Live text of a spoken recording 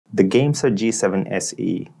The Gamesir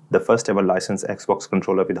G7se, the first ever licensed Xbox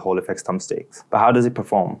controller with Halleffect thumbsticks. But how does it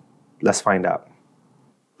perform? Let's find out.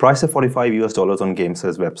 Priced at $45 on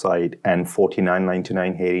Gamesir's website and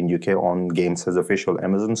 $49.99 here in UK on Gamesir's official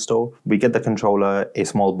Amazon store, we get the controller, a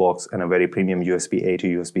small box, and a very premium USB-A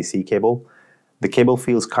to USB-C cable. The cable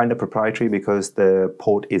feels kind of proprietary because the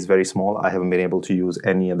port is very small. I haven't been able to use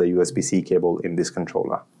any of the USB-C cable in this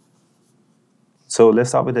controller. So let's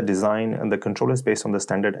start with the design. And the controller is based on the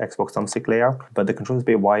standard Xbox thumbstick layout, but the controller is a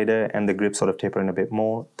bit wider and the grip sort of taper in a bit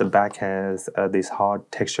more. The back has these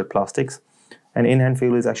hard textured plastics, and in-hand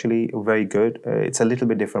feel is actually very good. It's a little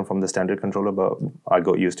bit different from the standard controller, but I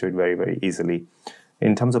got used to it very, very easily.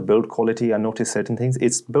 In terms of build quality, I noticed certain things.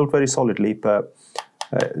 It's built very solidly, but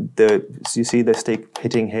you see the stick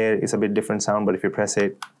hitting here is a bit different sound, but if you press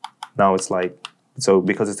it, now it's like, so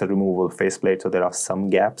because it's a removable faceplate, so there are some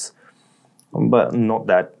gaps, but not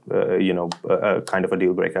that, kind of a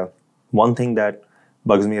deal breaker. One thing that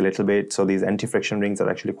bugs me a little bit, so these anti-friction rings are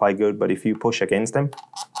actually quite good, but if you push against them,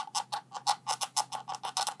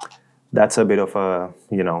 that's a bit of a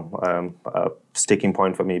sticking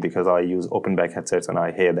point for me because I use open back headsets and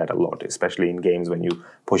I hear that a lot, especially in games when you're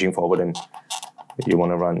pushing forward and you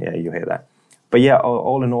want to run, yeah, you hear that. But yeah,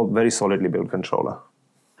 all in all, very solidly built controller.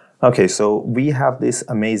 Okay, so we have this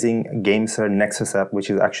amazing Gamesir Nexus app,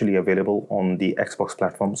 which is actually available on the Xbox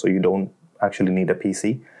platform, so you don't actually need a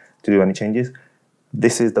PC to do any changes.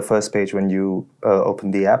 This is the first page when you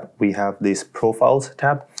open the app. We have this Profiles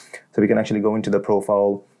tab, so we can actually go into the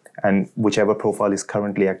profile, and whichever profile is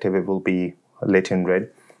currently active, it will be lit in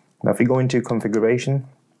red. Now, if we go into configuration,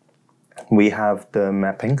 we have the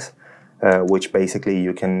mappings, which basically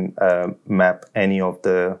you can map any of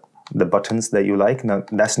the buttons that you like. Now,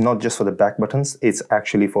 that's not just for the back buttons, it's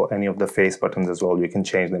actually for any of the face buttons as well. You can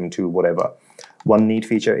change them to whatever. One neat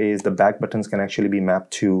feature is the back buttons can actually be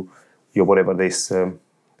mapped to your whatever this,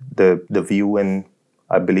 the view and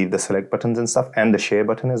I believe the select buttons and stuff, and the share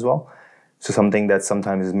button as well. So something that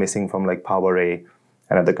sometimes is missing from like PowerA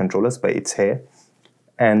and other controllers, but it's here.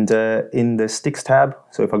 And in the sticks tab,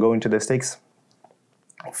 so if I go into the sticks,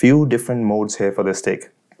 a few different modes here for the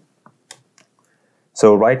stick.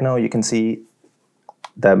 So right now you can see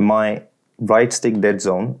that my right stick dead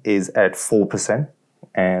zone is at 4%,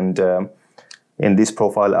 and in this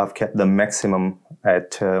profile I've kept the maximum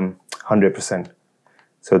at 100%.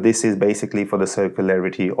 So this is basically for the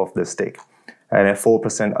circularity of the stick. And at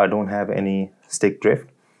 4% I don't have any stick drift.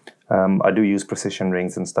 I do use precision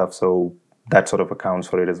rings and stuff, so that sort of accounts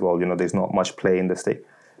for it as well. You know, there's not much play in the stick.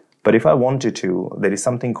 But if I wanted to, there is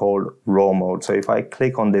something called raw mode. So if I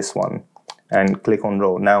click on this one and click on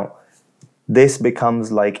raw, now this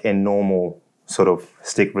becomes like a normal sort of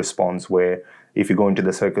stick response where if you go into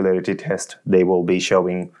the circularity test, they will be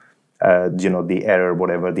showing, the error,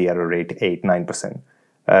 whatever the error rate, 8-9%.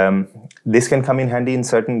 This can come in handy in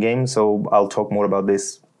certain games, so I'll talk more about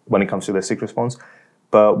this when it comes to the stick response.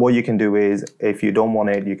 But what you can do is, if you don't want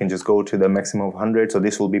it, you can just go to the maximum of 100. So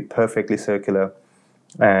this will be perfectly circular,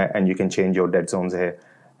 and you can change your dead zones here.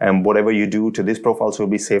 And whatever you do to this profile will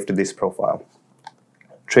be saved to this profile.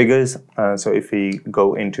 Triggers, so if we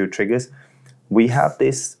go into triggers, we have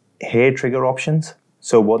this hair trigger options.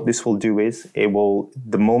 So what this will do is,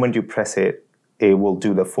 the moment you press it, it will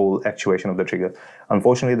do the full actuation of the trigger.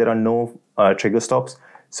 Unfortunately, there are no trigger stops.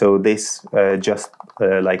 So this just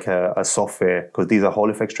like a software, because these are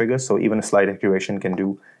Halleffect triggers, so even a slight activation can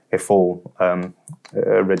do a full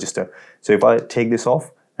register. So if I take this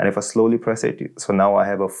off, and if I slowly press it, so now I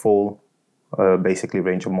have a full, basically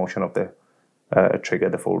range of motion of the trigger,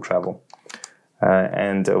 the full travel.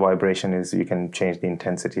 And vibration is, you can change the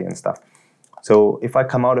intensity and stuff. So if I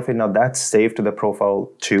come out of it, now that's saved to the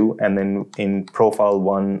profile 2, and then in profile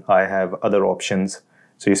 1, I have other options.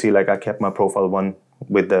 So you see, like I kept my profile 1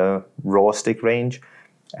 with the raw stick range,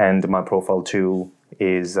 and my profile 2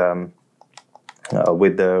 is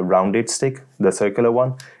with the rounded stick, the circular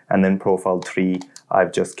one, and then profile 3,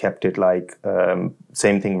 I've just kept it like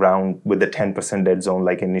same thing, round with the 10% dead zone,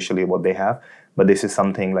 like initially what they have. But this is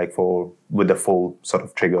something like with the full sort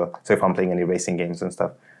of trigger. So if I'm playing any racing games and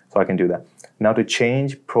stuff, so I can do that. Now to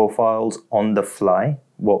change profiles on the fly,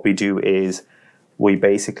 what we do is we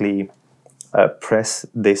basically press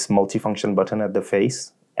this multifunction button at the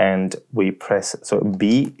face, and we press, so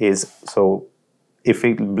B is, so if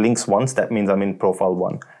it blinks once, that means I'm in profile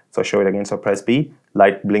 1. So I'll show it again. So press B,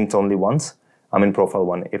 light blinked only once, I'm in profile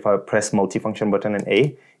 1. If I press multifunction button and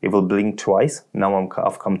A, it will blink twice. Now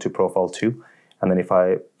I've come to profile 2. And then if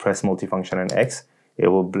I press multifunction and X, it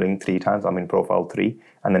will blink 3 times, I'm in profile 3.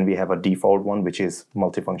 And then we have a default one, which is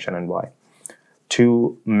multifunction and Y.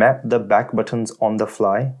 To map the back buttons on the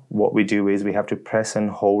fly, what we do is we have to press and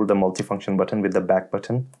hold the multifunction button with the back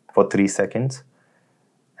button for 3 seconds,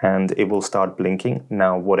 and it will start blinking.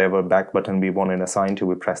 Now, whatever back button we want to assign to,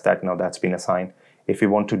 we press that. Now that's been assigned. If we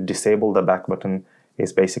want to disable the back button,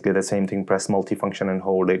 it's basically the same thing. Press multifunction and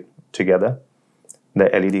hold it together. The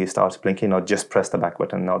LED starts blinking. Now just press the back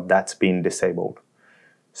button. Now that's been disabled.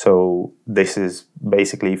 So this is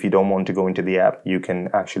basically, if you don't want to go into the app, you can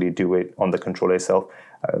actually do it on the controller itself.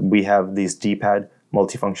 We have this D-pad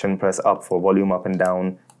multifunction. Press up for volume up and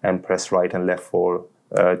down, and press right and left for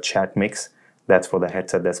chat mix. That's for the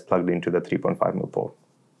headset that's plugged into the 3.5mm port.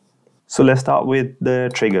 So let's start with the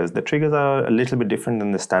triggers. The triggers are a little bit different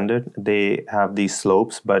than the standard. They have these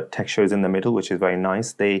slopes, but texture is in the middle, which is very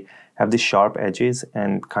nice. They have these sharp edges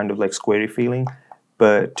and kind of like squarey feeling.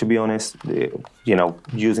 But to be honest, you know,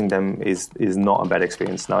 using them is not a bad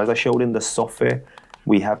experience. Now, as I showed in the software,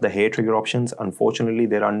 we have the hair trigger options. Unfortunately,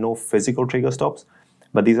 there are no physical trigger stops,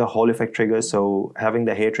 but these are Halleffect triggers. So having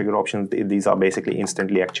the hair trigger options, these are basically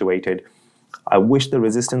instantly actuated. I wish the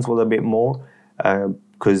resistance was a bit more,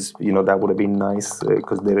 because you know, that would have been nice,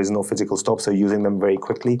 because there is no physical stop. So using them very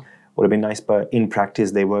quickly would have been nice. But in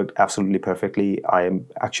practice, they worked absolutely perfectly. I am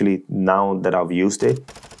actually, now that I've used it,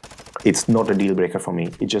 it's not a deal breaker for me.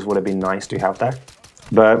 It just would have been nice to have that.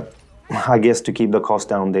 But I guess to keep the cost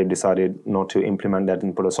down, they've decided not to implement that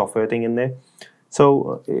and put a software thing in there.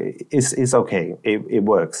 So it's okay. It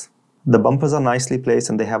works. The bumpers are nicely placed,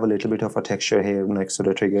 and they have a little bit of a texture here next to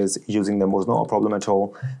the triggers. Using them was not a problem at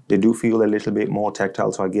all. They do feel a little bit more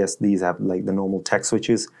tactile, so I guess these have like the normal tech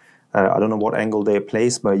switches. I don't know what angle they're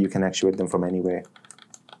placed, but you can actuate them from anywhere.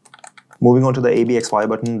 Moving on to the ABXY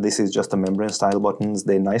button, this is just the membrane style buttons.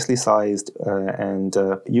 They're nicely sized, and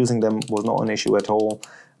using them was not an issue at all.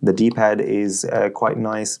 The D-pad is quite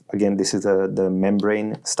nice. Again, this is the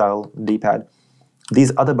membrane style D-pad.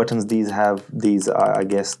 These other buttons, these have these, I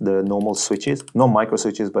guess, the normal switches, not micro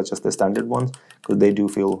switches, but just the standard ones, because they do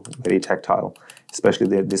feel very tactile,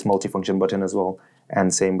 especially this multifunction button as well,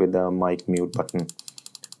 and same with the mic mute button.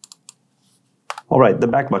 All right, the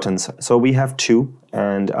back buttons. So we have 2,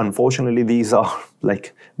 and unfortunately these are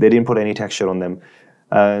like, they didn't put any texture on them.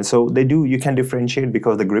 So they do, you can differentiate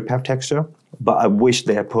because the grip have texture, but I wish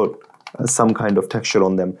they had put some kind of texture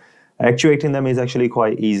on them. Actuating them is actually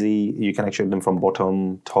quite easy. You can actuate them from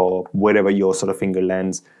bottom, top, wherever your sort of finger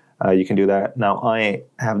lands. You can do that. Now, I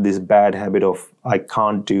have this bad habit of, I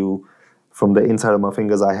can't do from the inside of my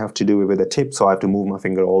fingers, I have to do it with a tip, so I have to move my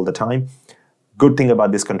finger all the time. Good thing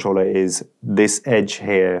about this controller is this edge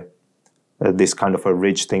here, this kind of a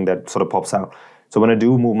ridge thing that sort of pops out. So when I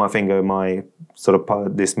do move my finger, my sort of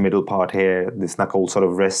part, this middle part here, this knuckle sort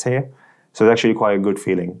of rests here. So it's actually quite a good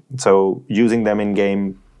feeling. So using them in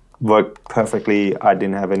game worked perfectly. I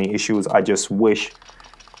didn't have any issues. I just wish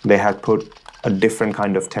they had put a different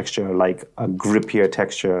kind of texture, like a grippier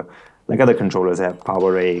texture, like other controllers have,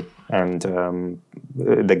 Power A and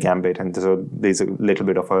the Gambit, and so there's a little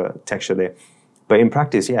bit of a texture there. But in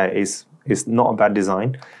practice, yeah, it's not a bad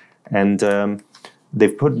design, and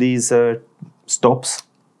they've put these stops,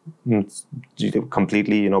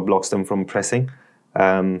 completely, you know, blocks them from pressing.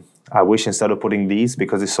 I wish instead of putting these,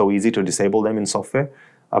 because it's so easy to disable them in software,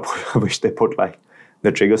 I wish they put like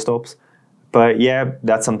the trigger stops. But yeah,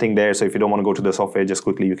 that's something there. So if you don't want to go to the software, just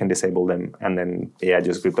quickly you can disable them, and then yeah,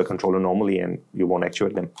 just grip the controller normally and you won't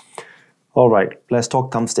actuate them. All right, let's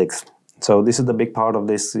talk thumbsticks. So this is the big part of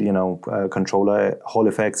this, you know, controller,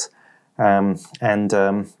 Halleffect, and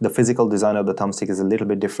the physical design of the thumbstick is a little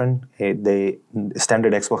bit different. The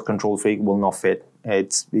standard Xbox Control Freak will not fit.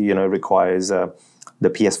 It's, you know, requires the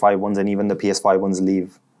PS5 ones, and even the PS5 ones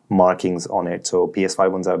leave markings on it. So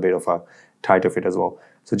PS5 ones are a bit of a tighter fit as well.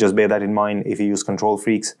 So just bear that in mind. If you use Control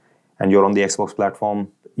Freaks and you're on the Xbox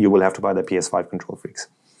platform, you will have to buy the PS5 Control Freaks.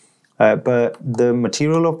 But the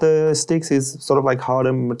material of the sticks is sort of like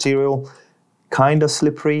harder material, kind of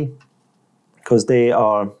slippery, because they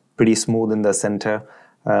are pretty smooth in the center.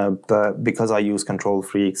 But because I use Control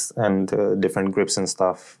Freaks and different grips and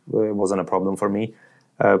stuff, it wasn't a problem for me.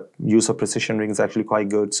 Use of precision ring is actually quite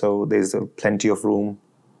good, so there's plenty of room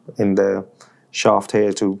in the shaft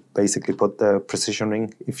here to basically put the precision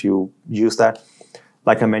ring if you use that.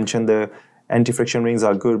 Like I mentioned, the anti-friction rings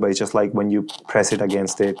are good, but it's just like when you press it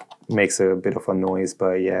against it, makes a bit of a noise.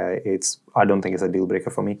 But yeah, I don't think it's a deal breaker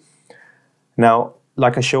for me. Now,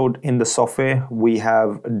 like I showed in the software, we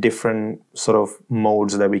have different sort of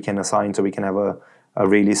modes that we can assign. So we can have a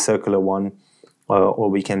really circular one, or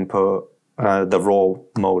we can put the raw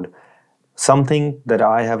mode. Something that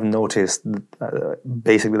I have noticed,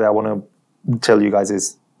 basically, that I want to tell you guys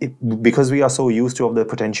is, because we are so used to the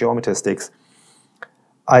potentiometer sticks,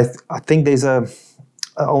 I think there's a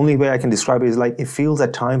only way I can describe it is like it feels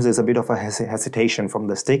at times there's a bit of a hesitation from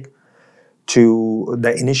the stick to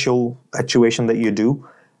the initial actuation that you do.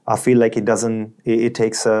 I feel like it doesn't. It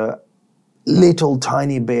takes a little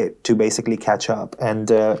tiny bit to basically catch up, and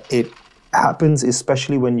it happens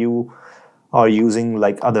especially when you are using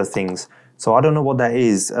like other things. So I don't know what that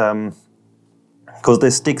is. Because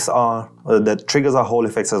the sticks are, the triggers are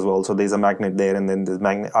Halleffects as well. So there's a magnet there, and then there's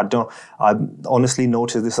magnet. I honestly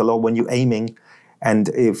noticed this a lot when you're aiming, and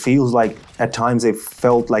it feels like at times it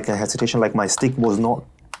felt like a hesitation, like my stick was not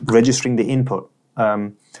registering the input,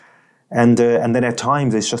 and then at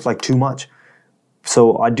times it's just like too much.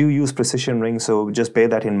 So I do use precision rings, so just bear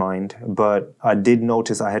that in mind. But I did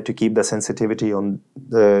notice I had to keep the sensitivity on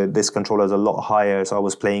this controller a lot higher. So I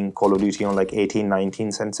was playing Call of Duty on like 18,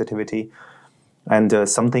 19 sensitivity. And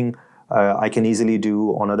something I can easily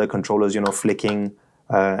do on other controllers, flicking,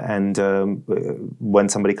 and when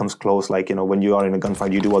somebody comes close, like, when you are in a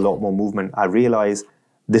gunfight, you do a lot more movement. I realize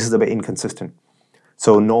this is a bit inconsistent.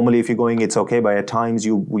 So normally if you're going, it's okay, but at times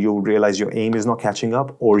you'll realize your aim is not catching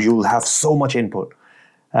up, or you'll have so much input.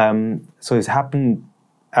 So it's happened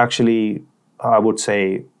actually, I would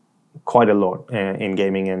say, quite a lot in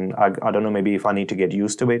gaming, and I don't know, maybe if I need to get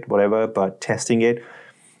used to it, whatever, but testing it.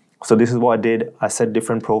 So this is what I did. I set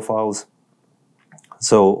different profiles.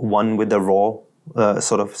 So one with the raw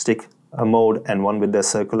sort of stick mode, and one with the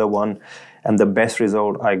circular one. And the best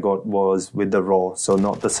result I got was with the raw, so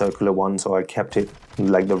not the circular one. So I kept it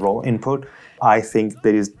like the raw input. I think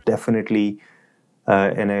there is definitely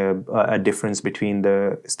a difference between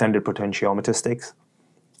the standard potentiometer sticks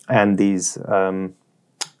and these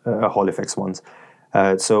Halleffect ones.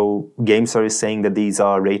 So Gamesir is saying that these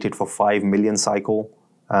are rated for 5 million cycle.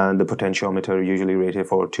 The potentiometer usually rated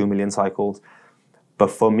for 2 million cycles. But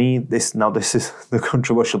for me, this is the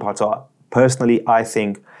controversial part. So personally, I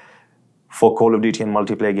think for Call of Duty and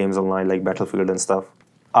multiplayer games online like Battlefield and stuff,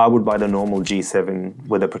 I would buy the normal G7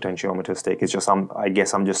 with a potentiometer stick. It's just I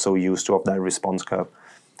guess I'm just so used to that response curve.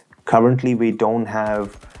 Currently, we don't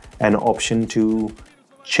have an option to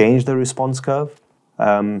change the response curve.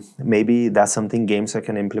 Maybe that's something Gamesir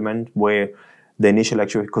can implement, where the initial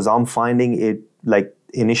actuation, because I'm finding it like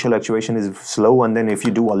initial actuation is slow, and then if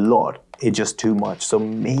you do a lot, it's just too much. So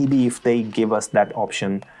maybe if they give us that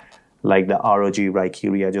option, like the ROG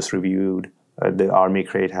Raikiri I just reviewed, the Army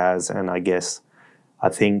Crate has, and I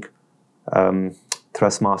think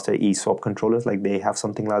Thrustmaster eSwap controllers, like they have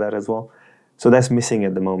something like that as well. So that's missing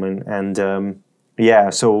at the moment. And yeah,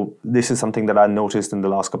 so this is something that I noticed in the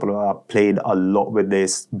last couple of hours. I played a lot with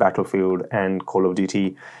this Battlefield and Call of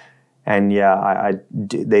Duty. And yeah,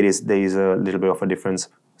 there is a little bit of a difference.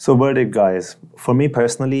 So verdict, guys. For me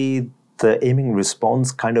personally, the aiming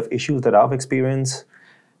response kind of issues that I've experienced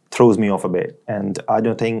throws me off a bit. And I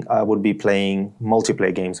don't think I would be playing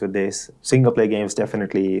multiplayer games with this. Single player games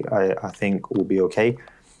definitely I think will be okay.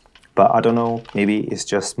 But I don't know, maybe it's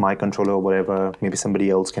just my controller or whatever. Maybe somebody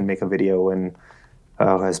else can make a video and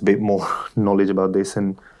has a bit more knowledge about this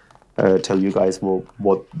and tell you guys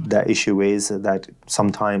what that issue is, that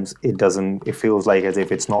sometimes it feels like as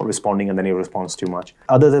if it's not responding and then it responds too much.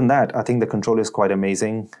 Other than that, I think the controller is quite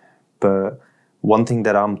amazing. But one thing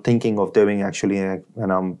that I'm thinking of doing actually, and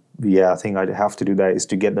I think I'd have to do that, is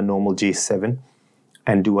to get the normal G7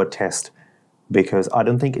 and do a test. Because I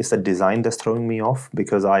don't think it's the design that's throwing me off,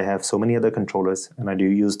 because I have so many other controllers and I do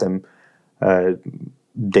use them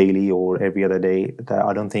daily or every other day, that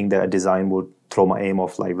I don't think that a design would throw my aim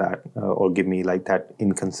off like that or give me like that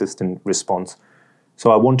inconsistent response. So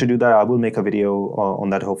I want to do that. I will make a video on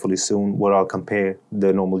that hopefully soon, where I'll compare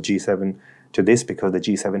the normal G7 to this, because the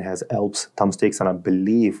G7 has Alps thumbsticks, and I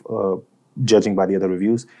believe, judging by the other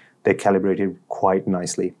reviews, they're calibrated quite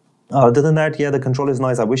nicely. Other than that, yeah, the controller is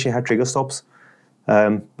nice. I wish it had trigger stops,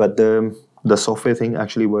 but the software thing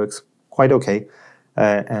actually works quite okay.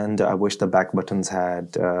 And I wish the back buttons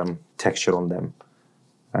had texture on them.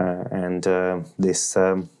 And this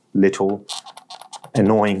little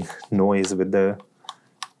annoying noise with the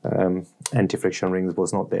anti-friction rings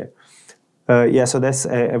was not there. Yeah, so that's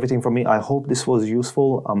everything from me. I hope this was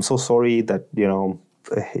useful. I'm so sorry that,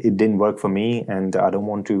 it didn't work for me, and I don't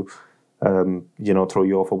want to, throw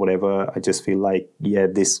you off or whatever. I just feel like, yeah,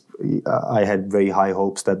 I had very high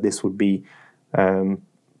hopes that this would be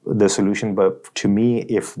the solution. But to me,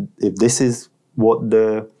 if this is what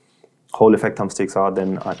the Halleffect thumbsticks are,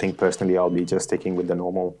 then I think personally I'll be just sticking with the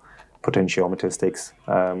normal potentiometer sticks.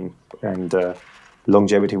 And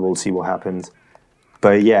longevity, we'll see what happens.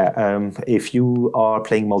 But yeah, if you are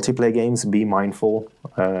playing multiplayer games, be mindful,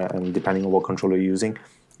 and depending on what controller you're using.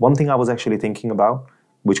 One thing I was actually thinking about,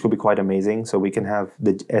 which could be quite amazing. So we can have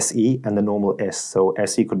the SE and the normal S. So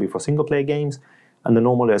SE could be for single player games, and the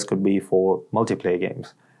normal S could be for multiplayer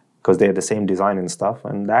games, because they're the same design and stuff,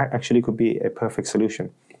 and that actually could be a perfect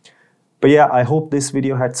solution. But yeah, I hope this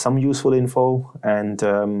video had some useful info, and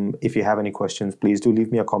if you have any questions, please do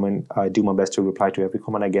leave me a comment. I do my best to reply to every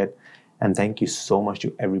comment I get, and thank you so much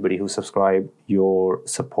to everybody who subscribed. Your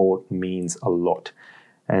support means a lot.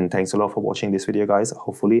 And thanks a lot for watching this video, guys.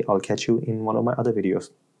 Hopefully, I'll catch you in one of my other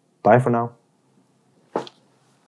videos. Bye for now.